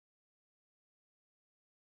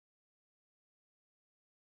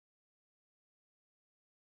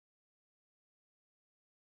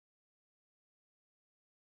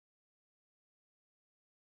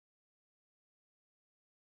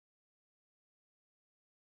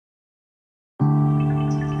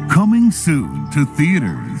Coming soon to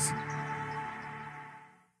theaters.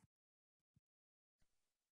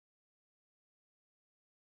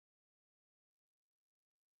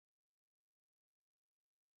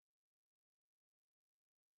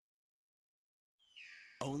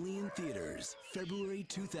 Only in theaters, February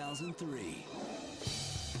 2003.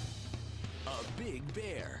 A big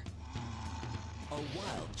bear. A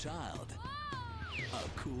wild child.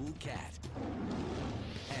 A cool cat.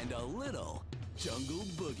 And a little jungle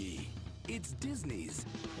boogie. It's Disney's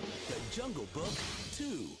The Jungle Book 2.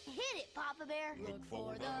 Hit it, Papa Bear. Look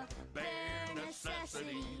for the bare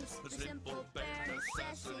necessities, the simple bare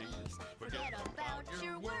necessities. Forget about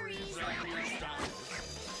your worries and your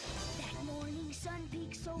strife. That morning sun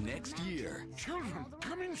peeks over Next year. Children,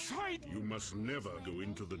 come inside! You must never go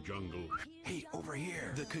into the jungle. Hey, over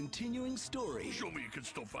here. The continuing story Show me you can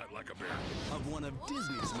still fight like a bear. of one of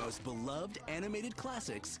Disney's most beloved animated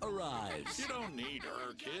classics arrives. You don't need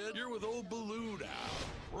her, kid. You're with old Baloo now.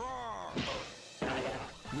 Roar!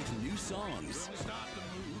 With new songs, Stop the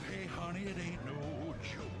move. Hey, honey, it ain't no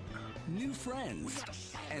joke. new friends,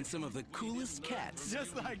 and some of the coolest cats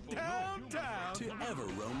Just like downtown. to ever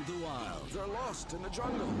roam the wild. They're lost in the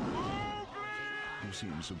jungle. You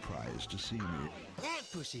seem surprised to see me. That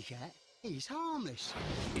pussycat, he's harmless.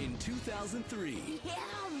 In 2003, Yeah,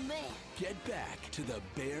 man. get back to the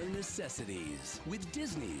bare necessities with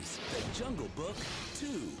Disney's The Jungle Book 2.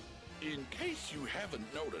 In case you haven't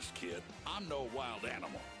noticed, kid, I'm no wild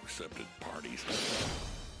animal, except at parties.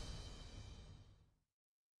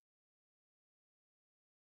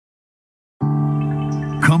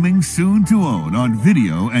 Coming soon to own on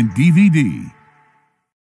video and DVD.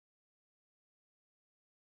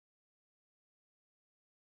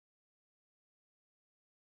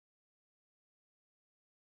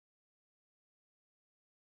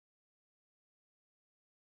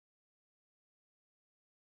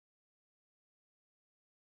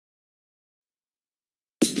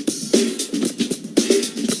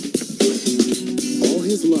 All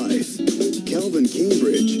his life, Calvin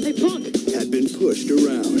Cambridge had been pushed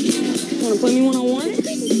around. Wanna play me one-on-one?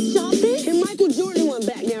 Stop it. And Michael Jordan went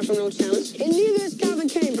back down from no challenge. And neither is Calvin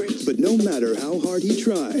Cambridge. But no matter how hard he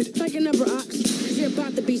tried, Take a number, Ox, 'cause you're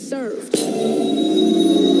about to be served.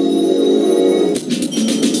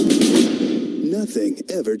 nothing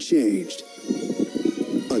ever changed.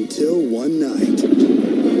 Until one night.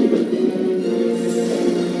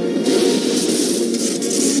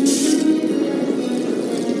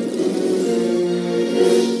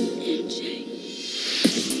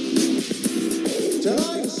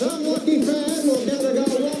 Tonight, some lucky fan will get to go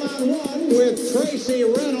one-on-one with Tracy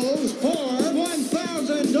Reynolds for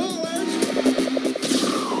 $1,000.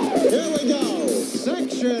 Here we go.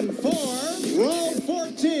 Section 4, row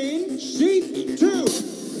 14, seat 2.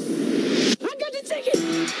 I got the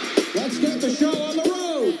ticket. Let's get the show on the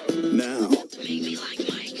road. Now, Make me like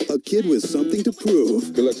Mike. a kid with something to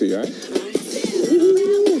prove. Good luck to you, all right?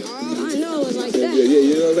 I know it was like that. Yeah,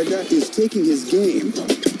 you know it was like that? Is taking his game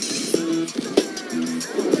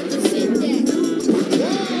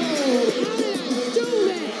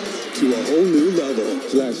to a whole new level.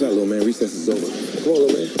 Relax out, little man. Recess is over. Come on,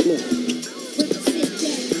 little man. Come on.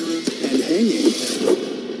 And hanging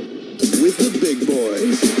with the big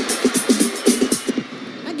boys.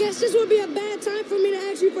 I guess this would be a bad time for me to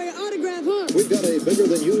ask you for your autograph, huh? We've got a bigger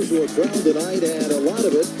than usual crowd tonight, and a lot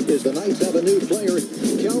of it is the Knights have a new player,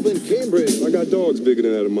 Calvin Cambridge. I got dogs bigger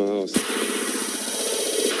than that in my house.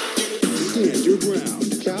 Stand your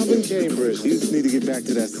ground. Calvin Cambridge. You just need to get back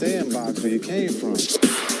to that sandbox where you came from.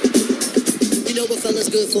 You know what fella's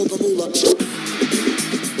good for, Bermuda?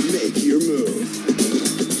 Make your move.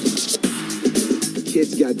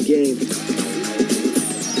 Kids got game.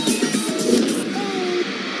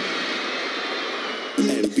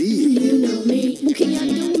 And be You know me. What can y'all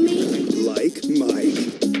do with me? like Mike.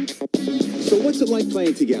 So what's it like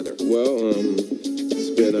playing together? Well, it's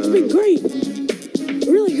been, Great.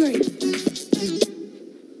 Really great.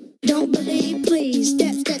 Don't believe, please.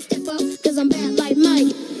 Step up, 'cause I'm bad like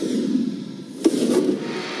Mike.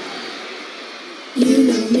 You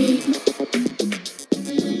know me.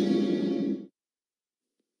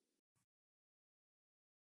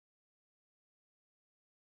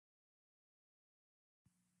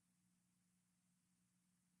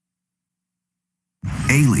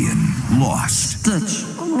 Alien Lost. Stitch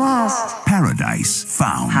lost. Paradise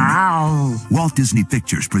Found. How? Walt Disney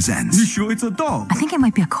Pictures presents You sure it's a dog? I think it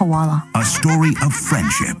might be a koala. a story of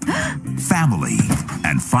friendship, family,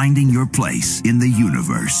 and finding your place in the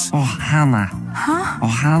universe. Ohana. Huh?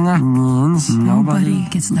 Ohana means nobody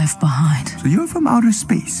gets left behind. So you're from outer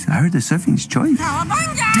space. I heard the surfing's choice.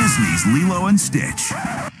 Disney's Lilo and Stitch.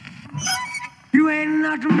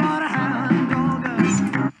 got your daughter hound dog.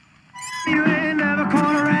 You ain't never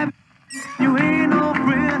caught a rabbit. You ain't no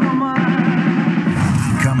friend of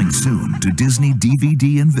mine. Coming soon to Disney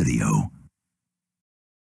DVD and video.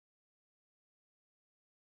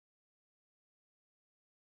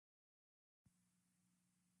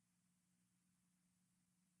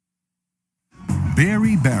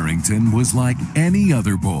 Barry Barrington was like any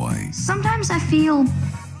other boy. Sometimes I feel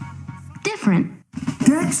different.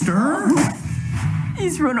 Dexter?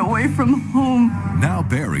 He's run away from home. Now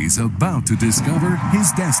Barry's about to discover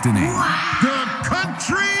his destiny. The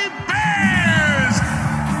Country Bears!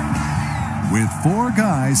 With 4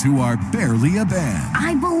 guys who are barely a band.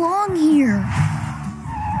 I belong here.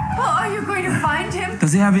 Well, are you going to find him?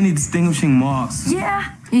 Does he have any distinguishing marks?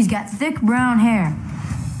 Yeah. He's got thick brown hair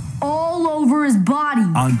all over his body.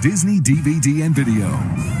 On Disney DVD and video,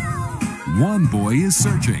 one boy is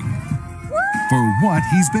searching for what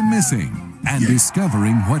he's been missing and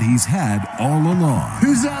discovering what he's had all along.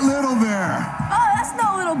 Who's that little bear? Oh, that's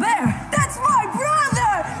no little bear. That's my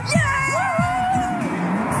brother!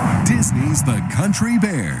 Yeah! Disney's The Country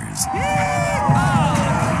Bears.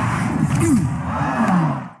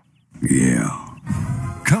 Yeah.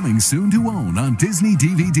 Coming soon to own on Disney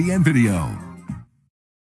DVD and video.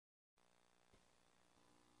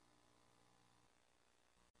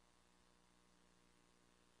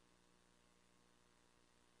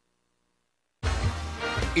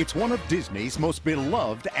 It's one of Disney's most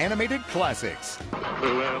beloved animated classics.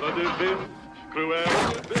 Cruella de Vil,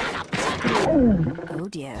 Cruella de Vil. Oh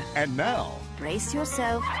dear. And now, Brace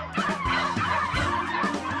yourself.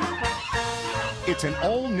 it's an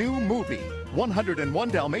all-new movie, 101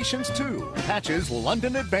 Dalmatians 2, Patch's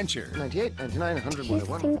London Adventure. 98, 99, 100, You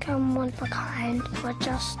think I'm one of a kind, or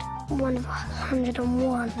just one of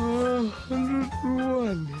 101?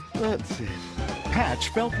 101. That's it. Patch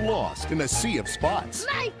felt lost in a sea of spots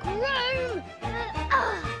Make room!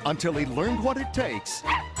 until he learned what it takes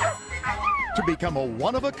to become a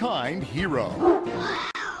one-of-a-kind hero. Wow,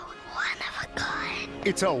 one of a kind.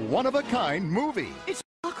 It's a one-of-a-kind movie. It's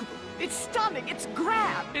remarkable. It's stunning. It's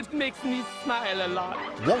grand. It makes me smile a lot.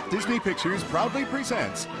 Walt Disney Pictures proudly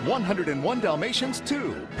presents 101 Dalmatians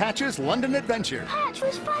 2, Patch's London Adventure. Patch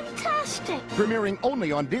was fantastic. Premiering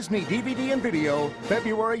only on Disney DVD and video,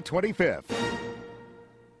 February 25th.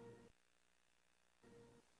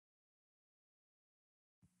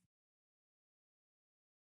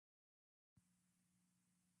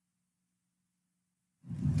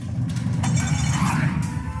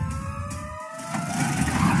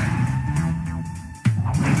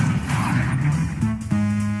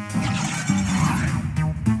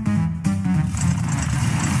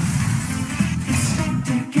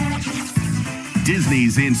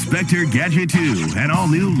 Disney's Inspector Gadget 2, an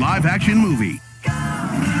all-new live-action movie.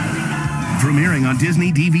 Premiering on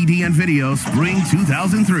Disney DVD and video spring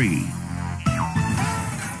 2003.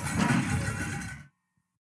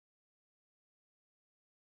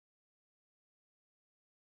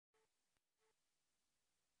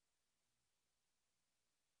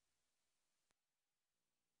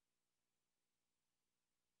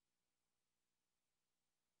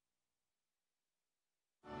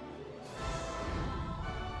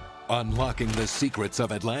 Unlocking the secrets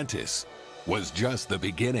of Atlantis was just the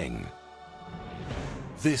beginning.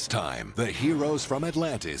 This time, the heroes from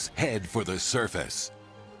Atlantis head for the surface.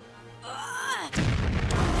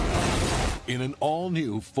 In an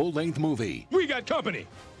all-new full-length movie. We got company!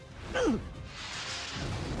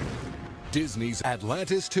 Disney's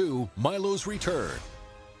Atlantis 2, Milo's Return.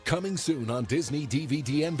 Coming soon on Disney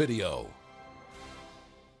DVD and video.